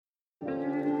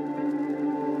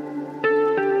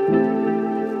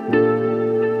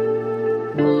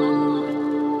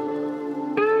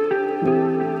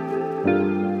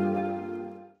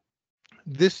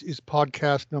This is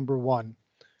podcast number 1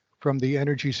 from the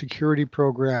Energy Security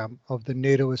Program of the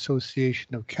NATO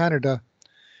Association of Canada,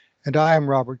 and I am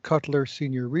Robert Cutler,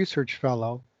 Senior Research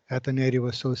Fellow at the NATO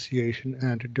Association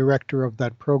and Director of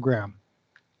that program.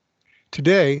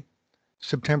 Today,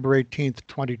 September 18th,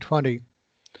 2020,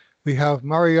 we have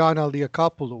Mariana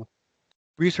Liakopoulou,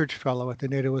 Research Fellow at the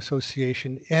NATO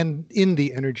Association and in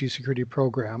the Energy Security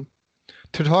Program,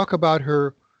 to talk about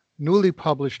her newly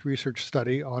published research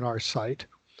study on our site,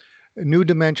 New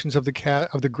Dimensions of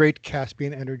the Great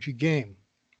Caspian Energy Game.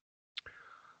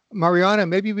 Mariana,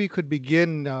 maybe we could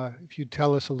begin if you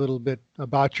tell us a little bit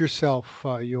about yourself,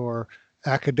 your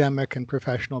academic and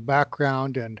professional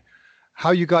background, and how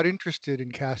you got interested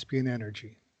in Caspian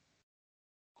energy.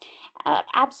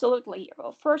 Absolutely.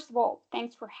 Well, first of all,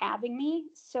 thanks for having me.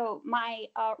 So my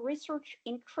research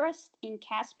interest in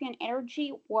Caspian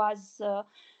energy was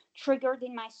triggered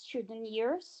in my student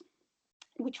years,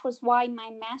 which was why my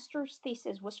master's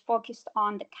thesis was focused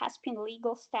on the Caspian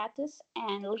legal status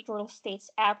and littoral states'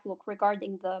 outlook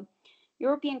regarding the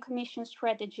European Commission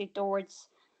strategy towards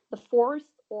the fourth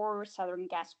or Southern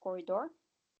Gas Corridor.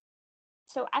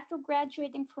 So after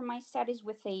graduating from my studies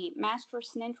with a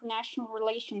master's in international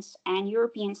relations and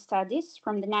European studies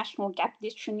from the National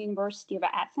Kapodistrian University of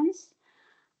Athens,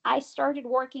 I started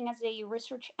working as a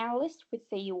research analyst with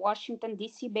the Washington,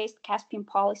 D.C.-based Caspian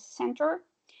Policy Center,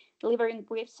 delivering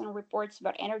briefs and reports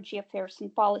about energy affairs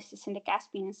and policies in the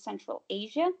Caspian and Central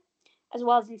Asia, as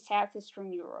well as in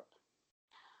Southeastern Europe.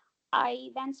 I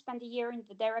then spent a year in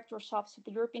the Director's Office of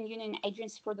the European Union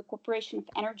Agency for the Cooperation of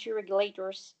Energy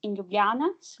Regulators in Ljubljana,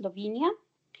 Slovenia.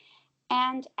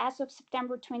 And as of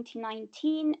September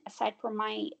 2019, aside from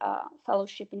my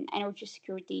fellowship in energy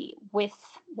security with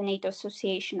the NATO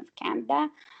Association of Canada,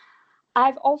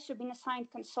 I've also been assigned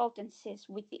consultancies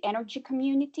with the energy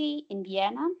community in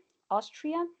Vienna,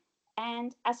 Austria.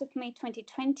 And as of May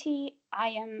 2020, I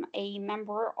am a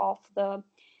member of the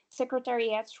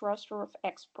Secretariat's roster of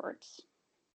experts.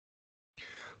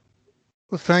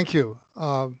 Well, thank you.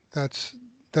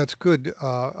 That's good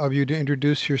of you to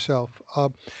introduce yourself.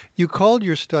 You called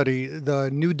your study the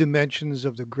New Dimensions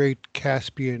of the Great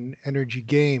Caspian Energy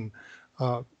Game.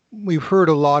 We've heard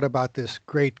a lot about this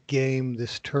great game,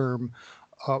 this term.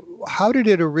 How did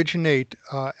it originate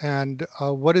and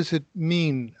what does it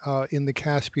mean in the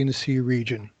Caspian Sea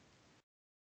region?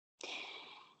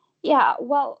 Yeah,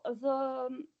 well,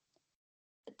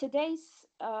 today's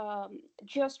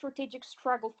geostrategic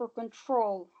struggle for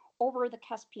control over the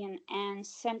Caspian and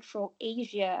Central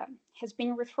Asia has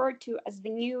been referred to as the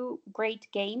new Great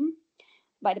Game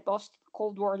by the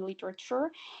post-Cold War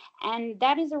literature. And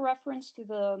that is a reference to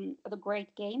the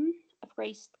Great Game, a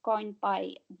phrase coined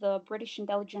by the British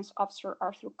intelligence officer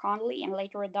Arthur Conolly and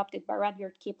later adopted by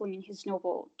Rudyard Kipling in his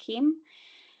novel Kim,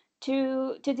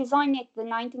 to designate the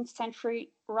 19th century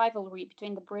rivalry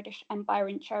between the British Empire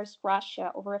and Tsarist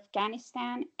Russia over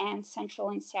Afghanistan and Central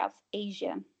and South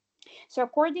Asia. So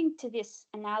according to this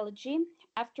analogy,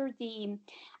 after the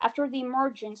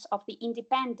emergence of the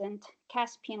independent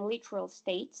Caspian littoral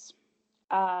states,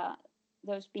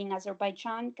 those being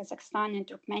Azerbaijan, Kazakhstan, and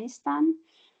Turkmenistan,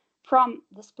 from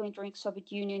the splintering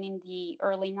Soviet Union in the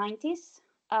early 90s,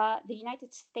 the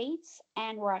United States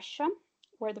and Russia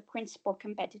were the principal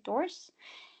competitors,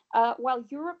 while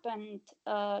Europe and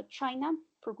China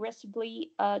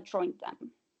progressively joined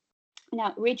them.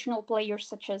 Now, regional players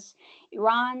such as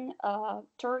Iran,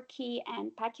 Turkey,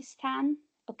 and Pakistan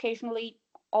occasionally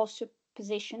also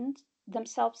positioned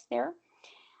themselves there.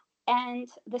 And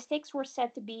the stakes were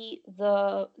said to be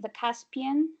the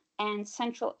Caspian and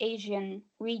Central Asian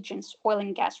region's oil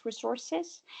and gas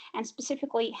resources, and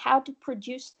specifically how to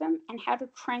produce them and how to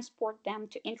transport them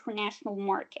to international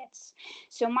markets.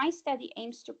 So my study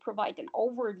aims to provide an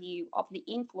overview of the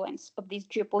influence of these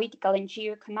geopolitical and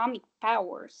geoeconomic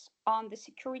powers on the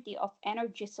security of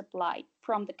energy supply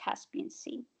from the Caspian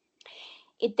Sea.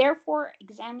 It therefore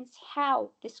examines how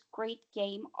this great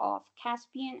game of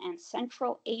Caspian and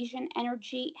Central Asian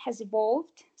energy has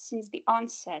evolved since the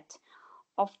onset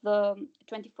of the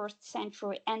 21st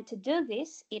century. And to do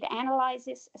this, it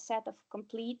analyzes a set of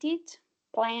completed,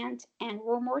 planned, and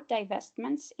rumored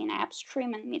divestments in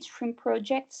upstream and midstream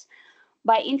projects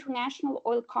by international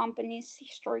oil companies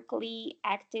historically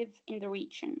active in the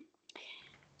region.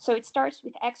 So it starts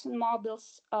with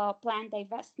ExxonMobil's planned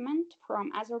divestment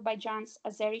from Azerbaijan's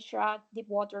Azeri-Shah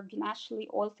Deepwater Gunashli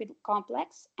oilfield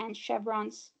complex and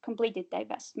Chevron's completed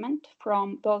divestment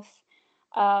from both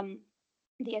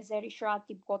the Azeri-Shah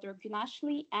Deepwater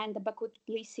Gunashli and the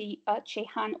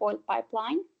Baku-Tbilisi-Ceyhan oil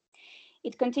pipeline.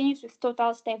 It continues with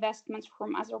Total's divestments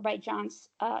from Azerbaijan's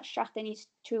Shah Deniz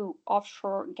 2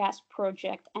 offshore gas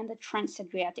project and the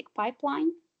Trans-Adriatic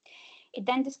pipeline. It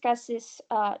then discusses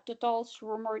Total's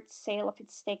rumored sale of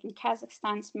its stake in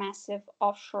Kazakhstan's massive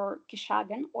offshore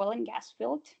Kashagan oil and gas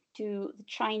field to the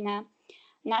China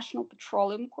National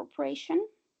Petroleum Corporation.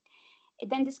 It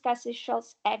then discusses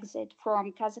Shell's exit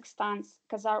from Kazakhstan's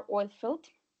Khazar oil field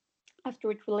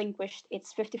after it relinquished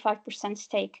its 55%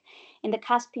 stake in the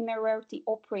Caspian Mayoralty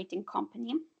Operating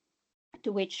Company,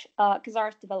 to which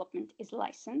Khazar's development is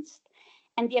licensed,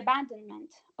 and the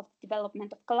abandonment of the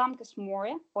development of Kalamkas More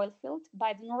oil field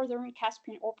by the Northern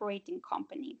Caspian Operating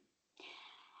Company.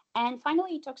 And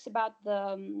finally, it talks about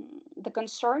the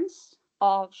concerns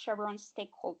of Chevron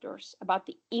stakeholders about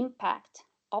the impact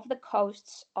of the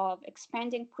costs of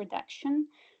expanding production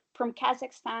from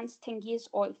Kazakhstan's Tengiz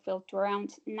oil field to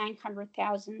around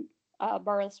 900,000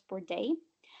 barrels per day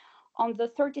on the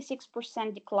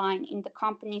 36% decline in the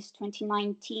company's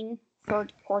 2019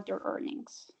 third quarter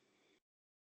earnings.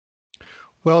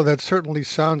 Well, that certainly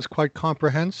sounds quite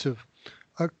comprehensive.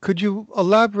 Could you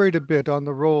elaborate a bit on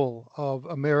the role of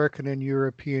American and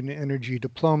European energy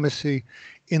diplomacy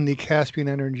in the Caspian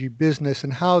energy business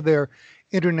and how their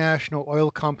international oil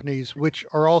companies, which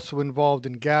are also involved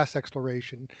in gas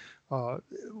exploration,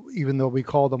 even though we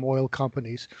call them oil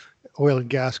companies, oil and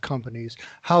gas companies,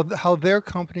 how their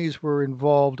companies were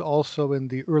involved also in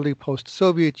the early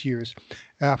post-Soviet years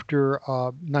after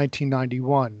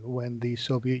 1991, when the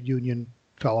Soviet Union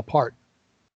fell apart?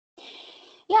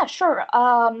 Yeah, sure.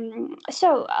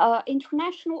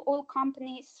 International oil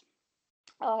companies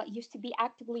used to be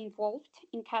actively involved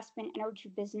in Caspian energy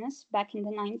business back in the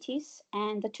 90s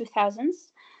and the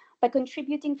 2000s by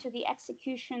contributing to the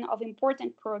execution of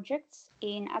important projects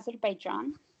in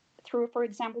Azerbaijan through, for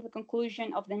example, the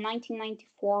conclusion of the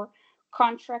 1994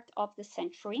 contract of the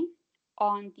century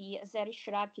on the Azeri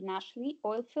Shiraki Nashli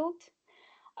oil field,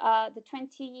 the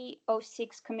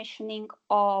 2006 commissioning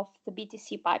of the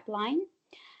BTC pipeline,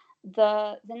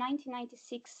 the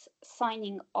 1996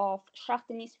 signing of Shah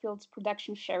Deniz Field's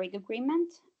production sharing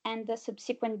agreement, and the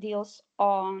subsequent deals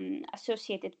on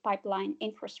associated pipeline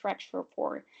infrastructure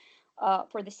for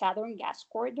the Southern Gas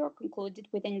Corridor concluded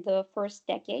within the first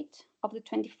decade of the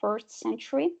 21st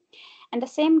century. And the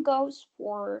same goes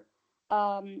for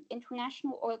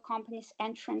international oil companies'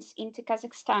 entrance into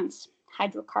Kazakhstan's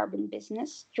hydrocarbon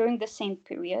business during the same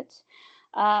period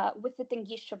with the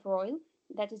Tengizchevroil,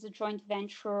 that is a joint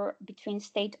venture between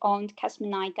state-owned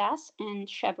Kasmynaygas and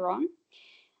Chevron,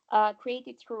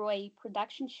 created through a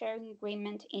production sharing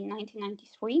agreement in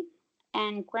 1993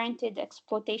 and granted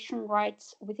exploitation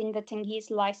rights within the Tengiz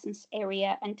license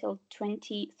area until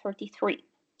 2033.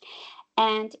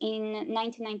 And in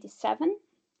 1997,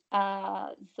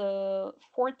 the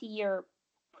 40-year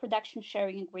production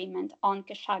sharing agreement on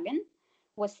Kashagan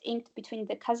was inked between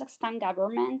the Kazakhstan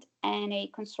government and a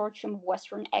consortium of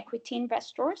Western equity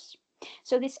investors.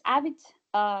 So this avid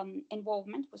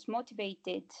involvement was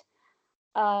motivated,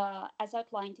 as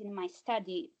outlined in my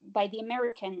study, by the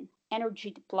American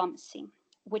energy diplomacy,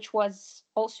 which was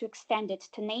also extended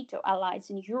to NATO allies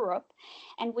in Europe,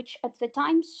 and which at the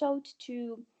time sought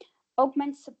to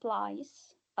augment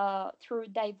supplies through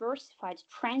diversified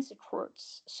transit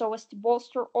routes so as to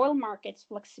bolster oil markets'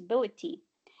 flexibility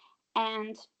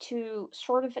and to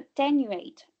sort of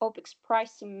attenuate OPEC's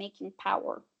pricing making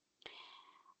power.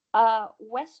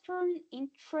 Western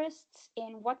interests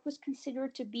in what was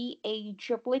considered to be a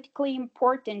geopolitically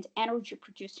important energy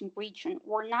producing region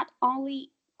were not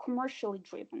only commercially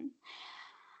driven,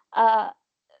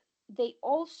 they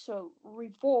also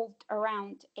revolved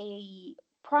around a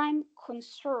prime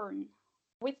concern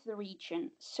with the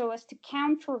region so as to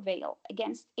countervail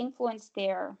against influence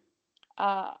there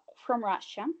from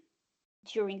Russia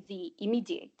during the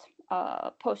immediate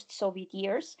post-Soviet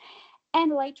years,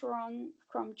 and later on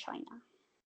from China.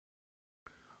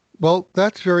 Well,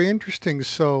 that's very interesting.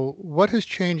 So what has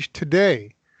changed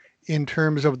today in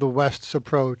terms of the West's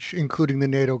approach, including the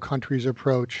NATO countries'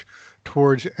 approach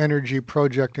towards energy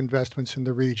project investments in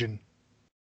the region?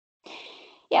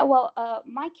 Yeah, well,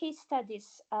 my case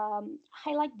studies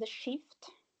highlight the shift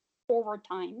over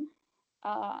time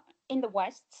in the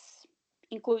West's,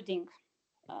 including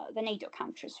the NATO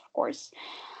countries, of course,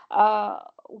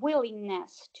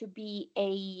 willingness to be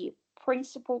a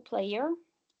principal player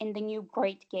in the new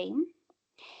great game.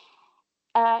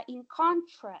 In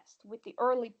contrast with the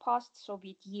early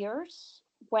post-Soviet years,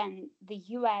 when the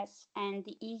US and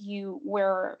the EU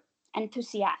were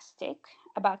enthusiastic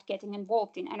about getting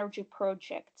involved in energy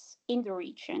projects in the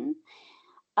region,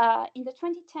 In the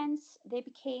 2010s, they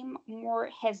became more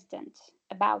hesitant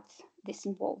about this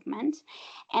involvement,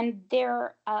 and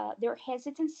their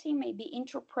hesitancy may be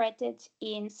interpreted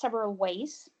in several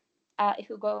ways. If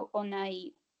you go on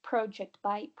a project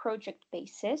by project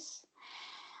basis,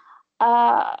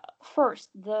 first,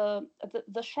 the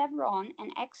Chevron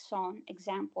and Exxon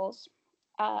examples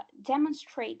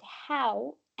demonstrate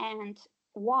how and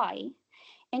why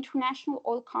international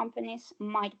oil companies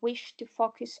might wish to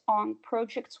focus on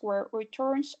projects where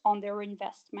returns on their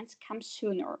investments come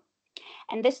sooner.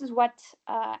 And this is what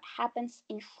happens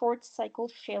in short cycle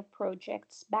shale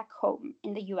projects back home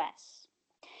in the US.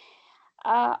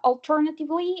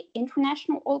 Alternatively,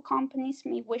 international oil companies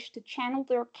may wish to channel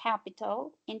their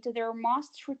capital into their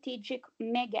most strategic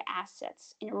mega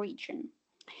assets in a region,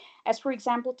 as for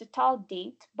example Total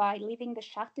did by leaving the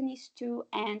Shah Deniz 2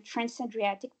 and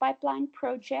Trans-Adriatic pipeline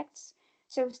projects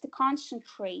so as to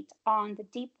concentrate on the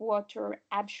deep water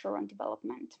Absheron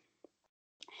development.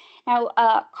 Now,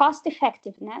 cost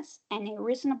effectiveness and a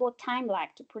reasonable time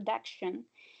lag to production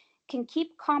can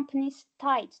keep companies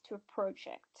tied to a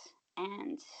project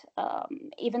and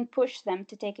even push them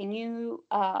to take a new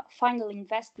final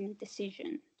investment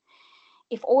decision.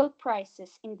 If oil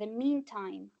prices in the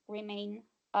meantime remain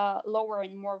lower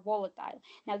and more volatile.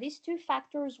 Now, these two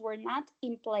factors were not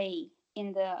in play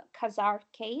in the Khazar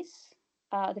case,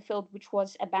 the field which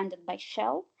was abandoned by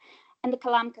Shell, and the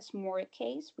Kalamkas-Mora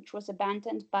case, which was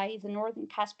abandoned by the Northern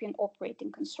Caspian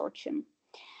Operating Consortium.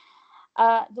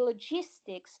 The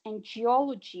logistics and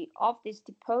geology of these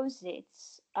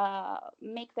deposits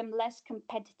make them less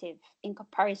competitive in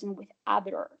comparison with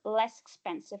other less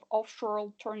expensive offshore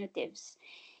alternatives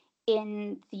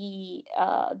in the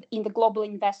global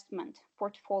investment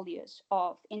portfolios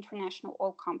of international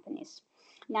oil companies.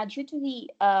 Now, due to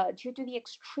the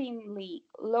extremely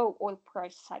low oil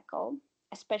price cycle,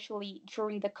 especially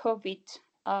during the COVID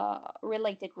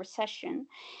related recession,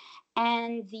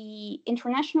 and the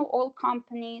international oil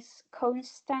companies'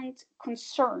 constant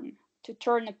concern to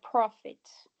turn a profit,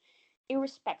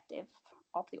 irrespective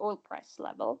of the oil price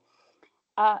level,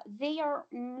 they are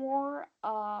more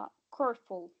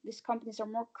careful. These companies are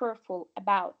more careful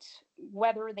about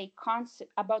where they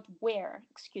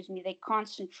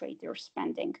concentrate their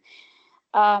spending.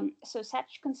 So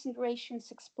such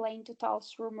considerations explain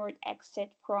Total's rumored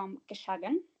exit from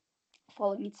Kashagan,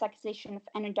 following its acquisition of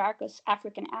Anadarko's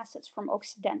African assets from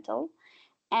Occidental,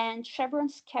 and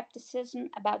Chevron's skepticism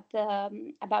about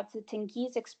the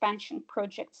Tengiz expansion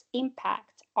project's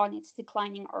impact on its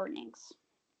declining earnings.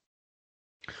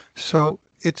 So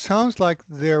it sounds like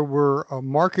there were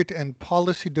market and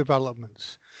policy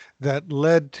developments that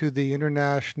led to the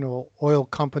international oil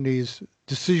companies'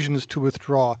 decisions to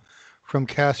withdraw from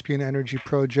Caspian energy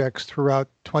projects throughout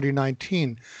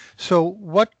 2019. So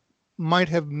what might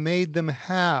have made them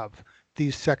have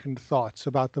these second thoughts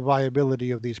about the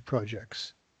viability of these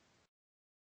projects?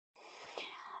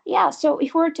 Yeah, so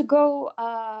if we were to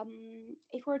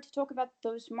talk about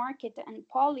those market and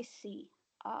policy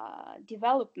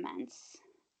developments,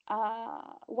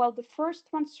 well, the first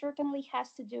one certainly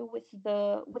has to do with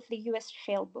the U.S.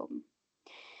 shale boom.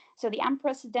 So the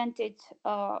unprecedented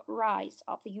rise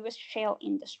of the U.S. shale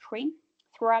industry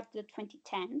throughout the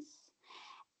 2010s,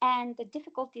 and the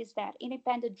difficulties that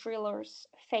independent drillers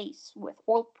face with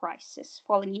oil prices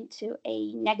falling into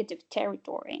a negative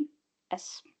territory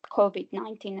as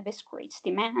COVID-19 eviscerates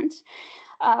demand,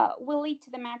 will lead to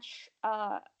the much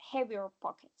heavier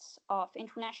pockets of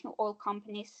international oil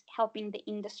companies helping the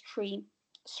industry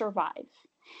survive.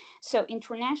 So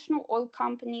international oil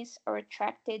companies are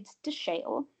attracted to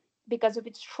shale because of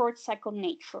its short cycle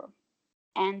nature.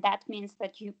 And that means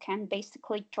that you can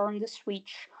basically turn the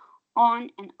switch on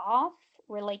and off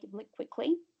relatively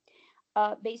quickly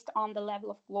based on the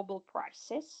level of global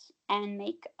prices and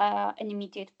make an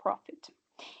immediate profit.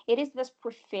 It is thus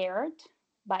preferred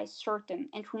by certain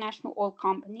international oil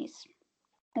companies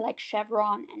like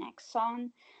Chevron and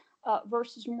Exxon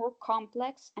versus more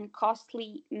complex and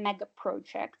costly mega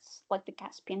projects like the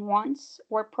Caspian ones,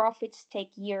 where profits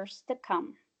take years to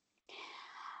come.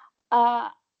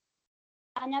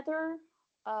 Another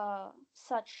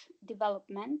such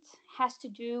development has to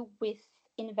do with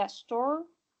investor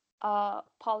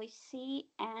policy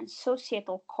and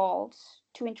societal calls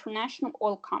to international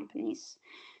oil companies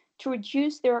to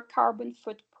reduce their carbon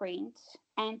footprint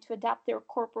and to adapt their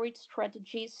corporate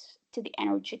strategies to the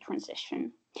energy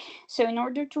transition. So, in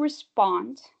order to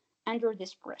respond under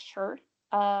this pressure,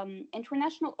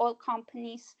 international oil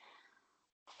companies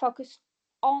focus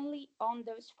only on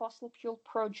those fossil fuel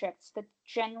projects that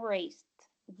generate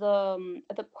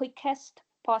the quickest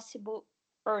possible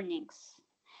earnings.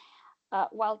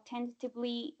 while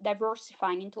tentatively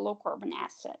diversifying into low carbon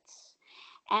assets.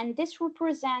 And this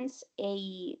represents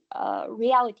a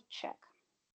reality check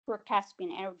for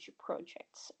Caspian energy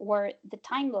projects, where the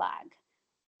time lag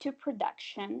to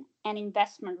production and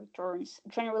investment returns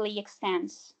generally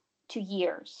extends to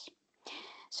years.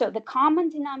 So the common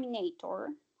denominator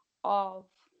of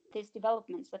these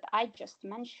developments that I just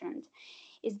mentioned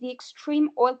is the extreme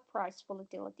oil price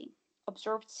volatility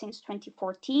observed since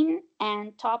 2014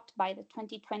 and topped by the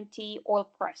 2020 oil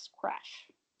price crash.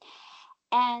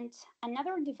 And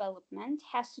another development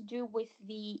has to do with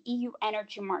the EU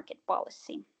energy market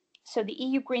policy. So the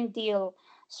EU Green Deal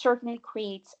certainly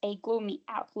creates a gloomy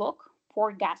outlook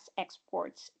for gas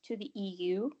exports to the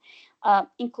EU,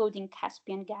 including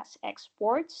Caspian gas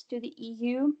exports to the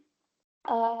EU,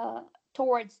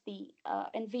 towards the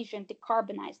envisioned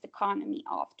decarbonized economy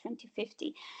of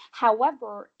 2050.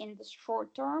 However, in the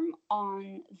short term,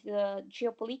 on the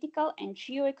geopolitical and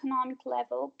geoeconomic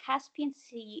level, Caspian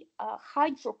Sea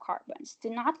hydrocarbons do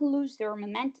not lose their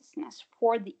momentousness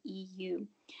for the EU.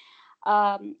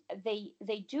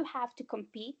 They do have to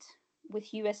compete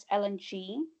with US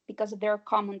LNG because of their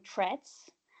common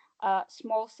threats,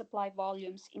 small supply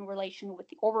volumes in relation with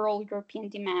the overall European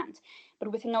demand, but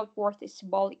with a noteworthy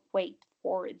symbolic weight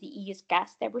for the EU's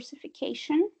gas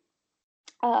diversification.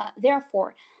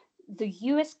 Therefore, the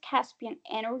US-Caspian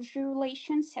energy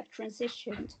relations have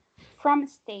transitioned from a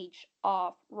stage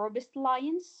of robust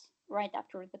alliance right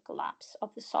after the collapse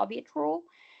of the Soviet rule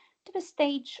to the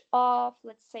stage of,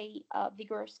 let's say,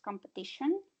 vigorous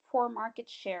competition for market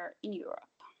share in Europe.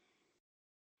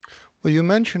 Well, you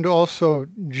mentioned also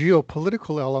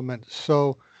geopolitical elements.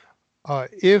 So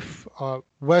if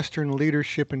Western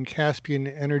leadership in Caspian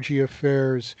energy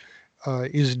affairs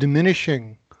is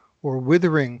diminishing or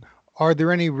withering, are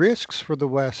there any risks for the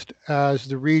West as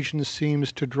the region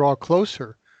seems to draw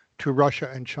closer to Russia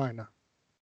and China?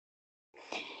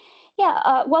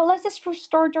 Yeah, well, let us for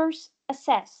starters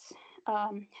assess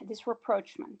this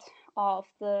rapprochement of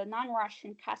the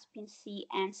non-Russian Caspian Sea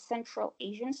and Central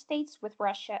Asian states with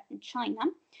Russia and China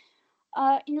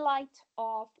in light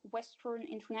of Western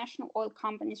international oil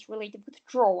companies' related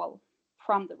withdrawal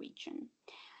from the region.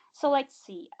 So let's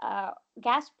see.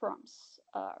 Gazprom's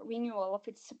renewal of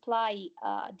its supply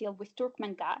deal with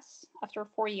Turkmengas after a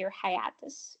 4-year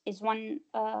hiatus is one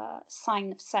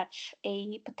sign of such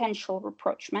a potential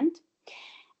rapprochement.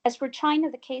 As for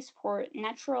China, the case for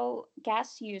natural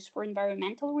gas use for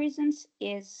environmental reasons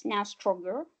is now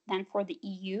stronger than for the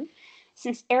EU,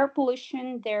 since air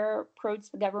pollution there prods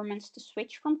the governments to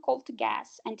switch from coal to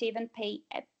gas and to even pay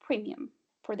a premium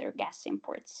for their gas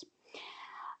imports.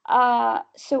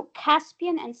 So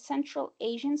Caspian and Central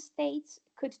Asian states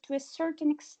could, to a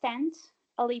certain extent,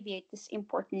 alleviate this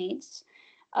import needs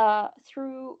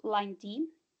through Line D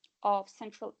of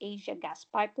Central Asia gas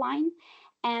pipeline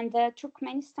and the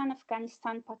Turkmenistan,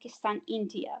 Afghanistan, Pakistan,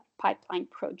 India pipeline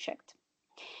project.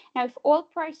 Now, if oil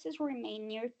prices remain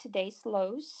near today's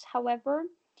lows, however,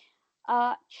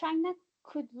 China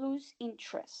could lose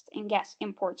interest in gas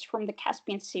imports from the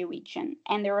Caspian Sea region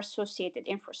and their associated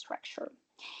infrastructure.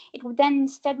 It would then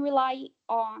instead rely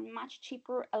on much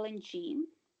cheaper LNG.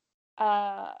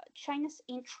 China's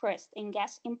interest in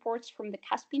gas imports from the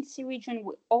Caspian Sea region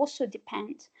will also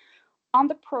depend on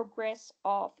the progress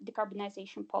of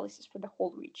decarbonization policies for the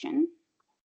whole region.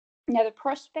 Now, the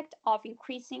prospect of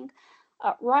increasing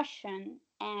Russian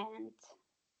and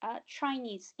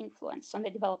Chinese influence on the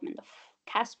development of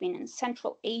Caspian and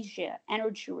Central Asia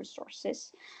energy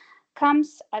resources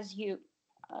comes, as you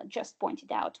just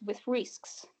pointed out, with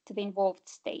risks to the involved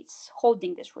states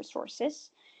holding these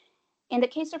resources. In the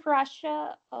case of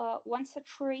Russia, one such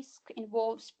risk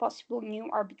involves possible new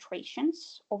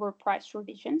arbitrations over price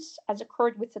revisions, as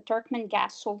occurred with the Turkmen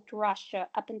gas sold to Russia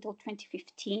up until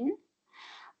 2015.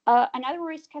 Another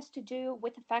risk has to do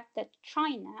with the fact that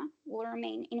China will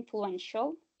remain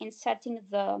influential in setting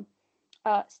the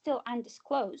still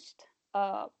undisclosed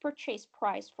purchase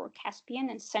price for Caspian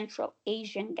and Central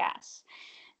Asian gas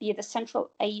via the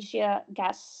Central Asia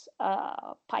gas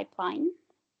pipeline.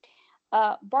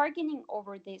 Bargaining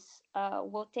over this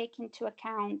will take into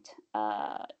account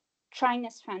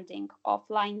China's funding of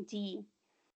Line D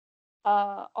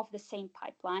of the same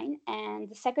pipeline and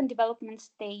the second development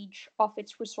stage of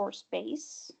its resource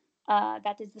base,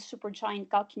 that is the supergiant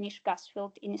Galkinish gas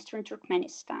field in eastern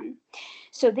Turkmenistan.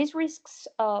 So these risks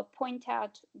point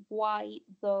out why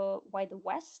the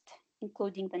West,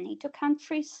 including the NATO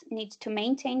countries, need to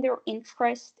maintain their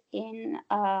interest in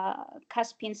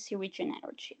Caspian Sea region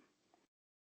energy.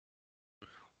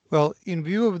 Well, in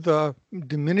view of the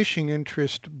diminishing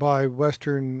interest by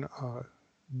Western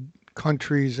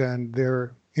countries and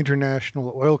their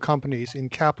international oil companies in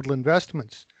capital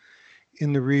investments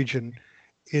in the region.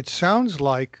 It sounds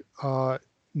like,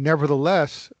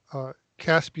 nevertheless,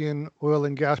 Caspian oil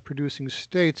and gas producing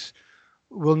states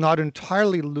will not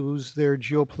entirely lose their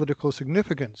geopolitical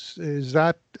significance.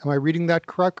 Am I reading that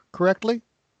correctly?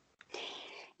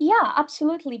 Yeah,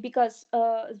 absolutely, because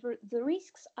the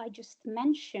risks I just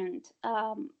mentioned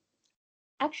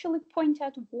actually point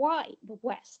out why the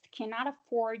West cannot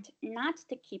afford not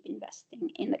to keep investing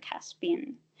in the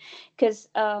Caspian. Because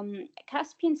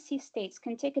Caspian Sea states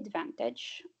can take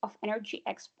advantage of energy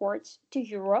exports to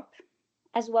Europe,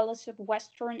 as well as of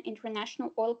Western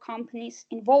international oil companies'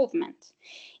 involvement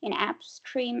in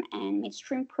upstream and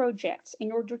midstream projects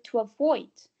in order to avoid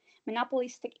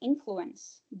monopolistic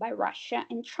influence by Russia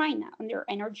and China on their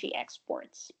energy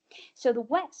exports. So the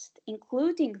West,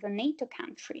 including the NATO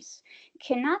countries,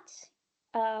 cannot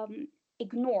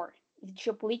ignore the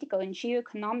geopolitical and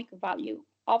geoeconomic value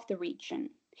of the region,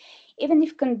 even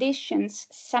if conditions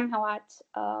somehow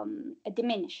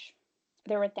diminish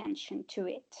their attention to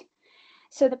it.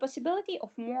 So the possibility of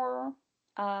more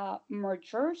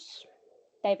mergers,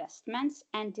 divestments,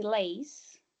 and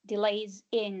delays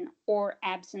in or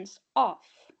absence of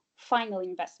final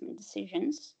investment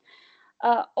decisions,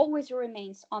 always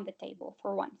remains on the table,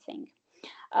 for one thing.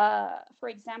 For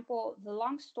example, the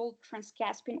long-stalled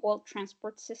Trans-Caspian oil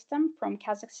transport system from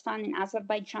Kazakhstan and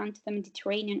Azerbaijan to the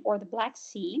Mediterranean or the Black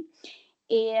Sea,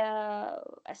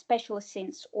 especially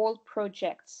since oil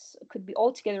projects could be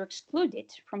altogether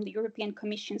excluded from the European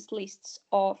Commission's lists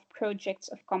of projects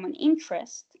of common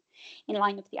interest, in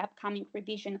line of the upcoming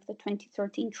revision of the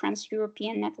 2013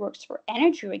 Trans-European Networks for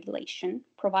Energy Regulation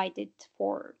provided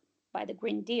for by the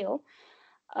Green Deal.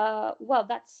 Well,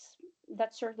 that's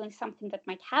certainly something that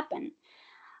might happen.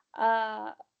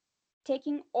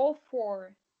 Taking all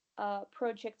four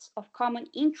projects of common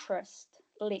interest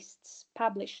lists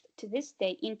published to this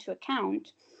day into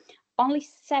account, only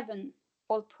 7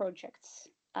 oil projects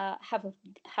have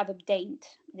obtained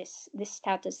this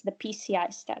status, the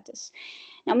PCI status.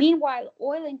 Now, meanwhile,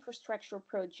 oil infrastructure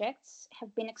projects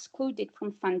have been excluded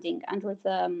from funding under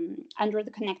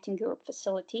the Connecting Europe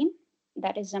facility.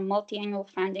 That is a multi-annual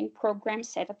funding program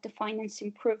set up to finance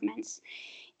improvements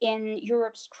in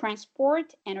Europe's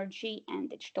transport, energy, and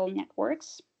digital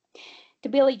networks. To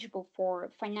be eligible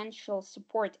for financial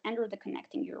support under the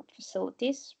Connecting Europe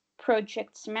facilities,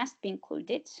 projects must be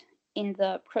included in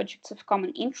the projects of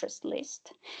common interest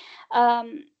list.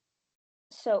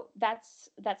 So that's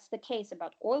the case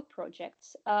about oil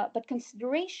projects, but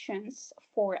considerations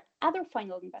for other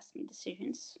final investment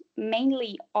decisions,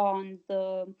 mainly on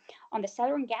the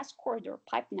Southern Gas Corridor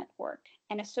pipe network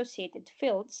and associated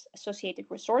fields, associated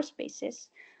resource bases,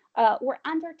 were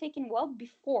undertaken well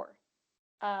before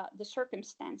the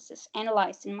circumstances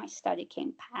analyzed in my study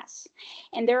came pass.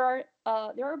 And there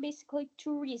are basically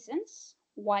 2 reasons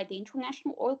why the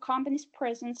international oil companies'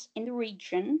 presence in the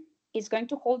region is going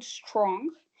to hold strong,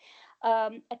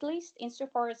 at least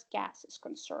insofar as gas is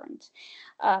concerned.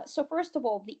 So first of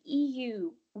all, the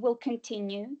EU will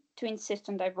continue to insist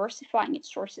on diversifying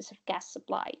its sources of gas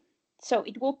supply. So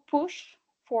it will push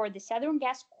for the Southern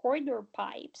Gas Corridor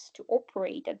pipes to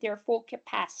operate at their full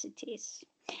capacities.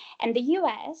 And the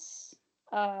US,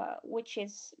 which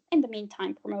is in the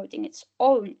meantime promoting its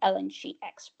own LNG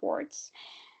exports,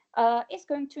 is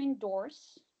going to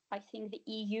endorse, I think, the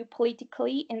EU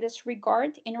politically in this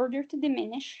regard in order to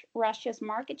diminish Russia's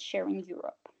market share in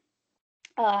Europe.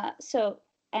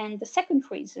 And the second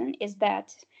reason is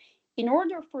that in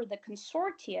order for the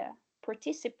consortia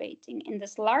participating in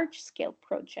this large-scale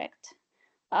project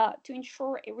to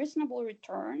ensure a reasonable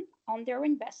return on their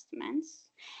investments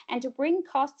and to bring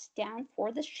costs down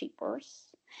for the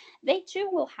shippers, they too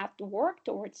will have to work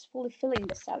towards fully filling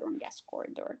the Southern Gas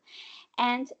Corridor.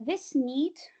 And this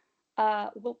need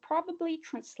will probably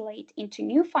translate into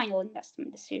new final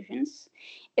investment decisions,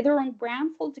 either on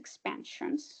brownfield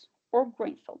expansions or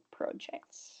greenfield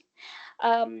projects.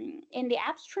 In the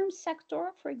upstream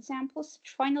sector, for example,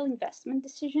 such final investment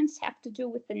decisions have to do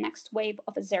with the next wave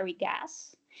of Azeri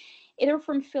gas, either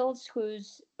from fields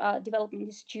whose development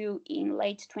is due in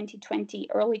late 2020,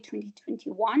 early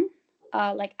 2021,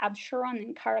 like Absheron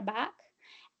and Karabakh,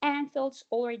 and fields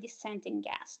already sending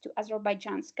gas to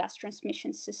Azerbaijan's gas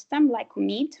transmission system, like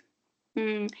Umid,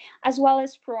 as well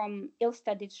as from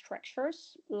ill-studied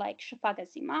structures like Shafaga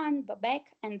Ziman, Babek,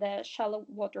 and the shallow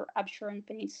water Absheron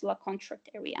Peninsula contract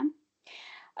area.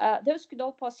 Those could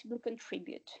all possibly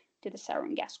contribute to the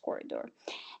Southern Gas Corridor.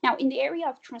 Now, in the area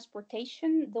of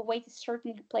transportation, the weight is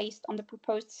certainly placed on the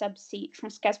proposed subsea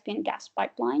Trans-Caspian gas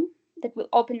pipeline, that will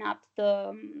open up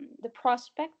the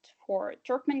prospect for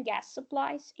Turkmen gas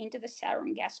supplies into the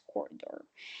Saturn gas corridor.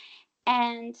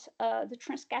 And the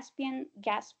Trans-Caspian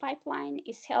gas pipeline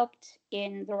is helped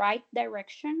in the right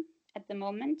direction at the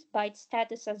moment by its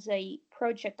status as a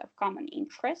project of common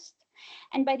interest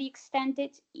and by the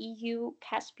extended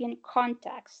EU-Caspian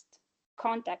contacts,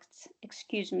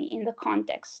 in the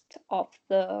context of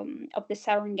the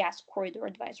Saturn Gas Corridor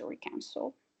Advisory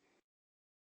Council.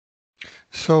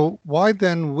 So why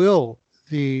then will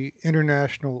the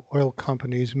international oil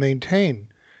companies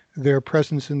maintain their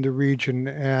presence in the region?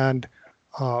 And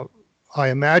I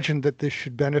imagine that this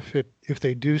should benefit, if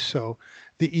they do so,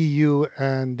 the EU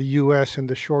and the US in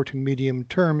the short and medium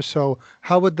term. So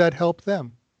how would that help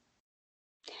them?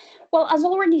 Well, as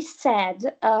already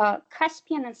said,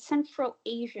 Caspian and Central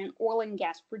Asian oil and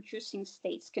gas producing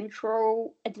states can draw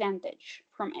advantage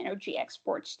from energy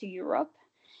exports to Europe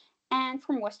and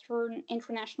from Western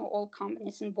international oil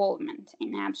companies' involvement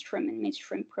in upstream and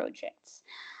midstream projects.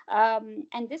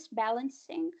 And this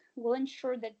balancing will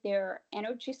ensure that their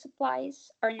energy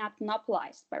supplies are not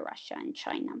monopolized by Russia and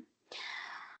China.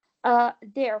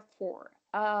 Therefore,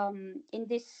 in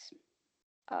this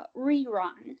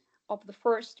rerun of the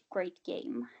first great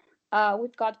game,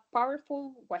 we've got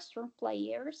powerful Western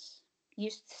players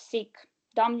used to seek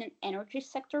dominant energy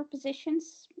sector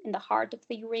positions in the heart of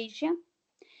the Eurasia,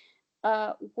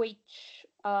 which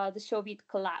the Soviet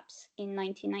collapse in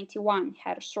 1991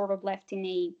 had sort of left in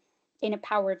a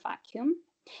power vacuum.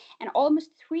 And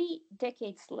almost 3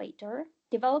 decades later,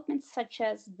 developments such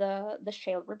as the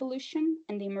shale revolution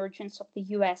and the emergence of the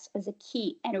US as a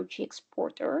key energy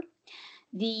exporter,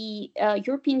 the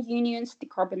European Union's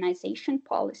decarbonization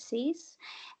policies,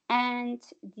 and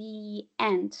the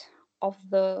end of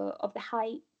the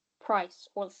high price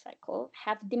oil cycle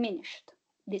have diminished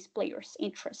these players'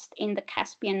 interest in the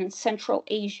Caspian and Central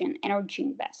Asian energy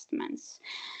investments.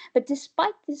 But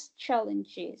despite these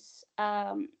challenges,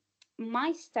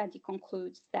 my study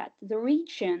concludes that the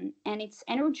region and its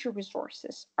energy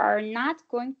resources are not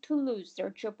going to lose their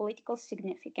geopolitical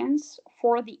significance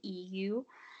for the EU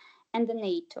and the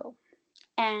NATO.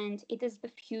 And it is the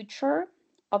future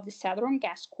of the Southern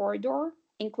Gas Corridor,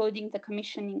 including the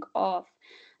commissioning of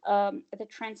the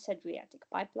Trans-Adriatic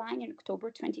Pipeline in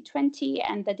October 2020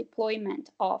 and the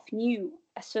deployment of new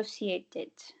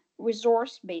associated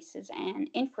resource bases and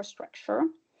infrastructure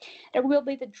that will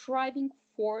be the driving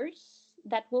force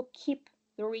that will keep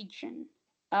the region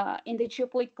in the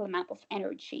geopolitical map of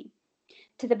energy,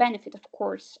 to the benefit, of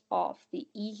course, of the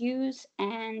EU's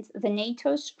and the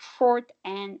NATO's short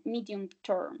and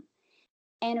medium-term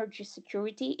energy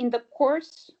security in the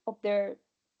course of their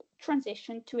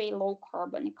transition to a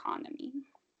low-carbon economy.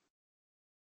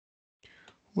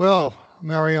 Well,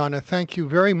 Mariana, thank you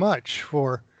very much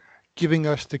for giving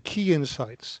us the key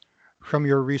insights from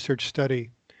your research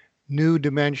study, New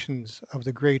Dimensions of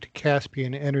the Great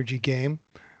Caspian Energy Game,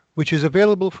 which is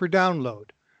available for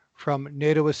download from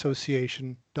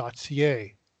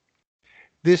natoassociation.ca.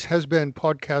 This has been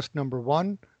podcast number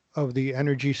 1 of the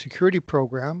Energy Security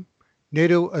Program,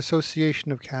 NATO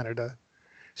Association of Canada,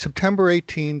 September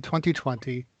 18,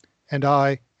 2020, and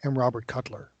I am Robert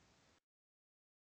Cutler.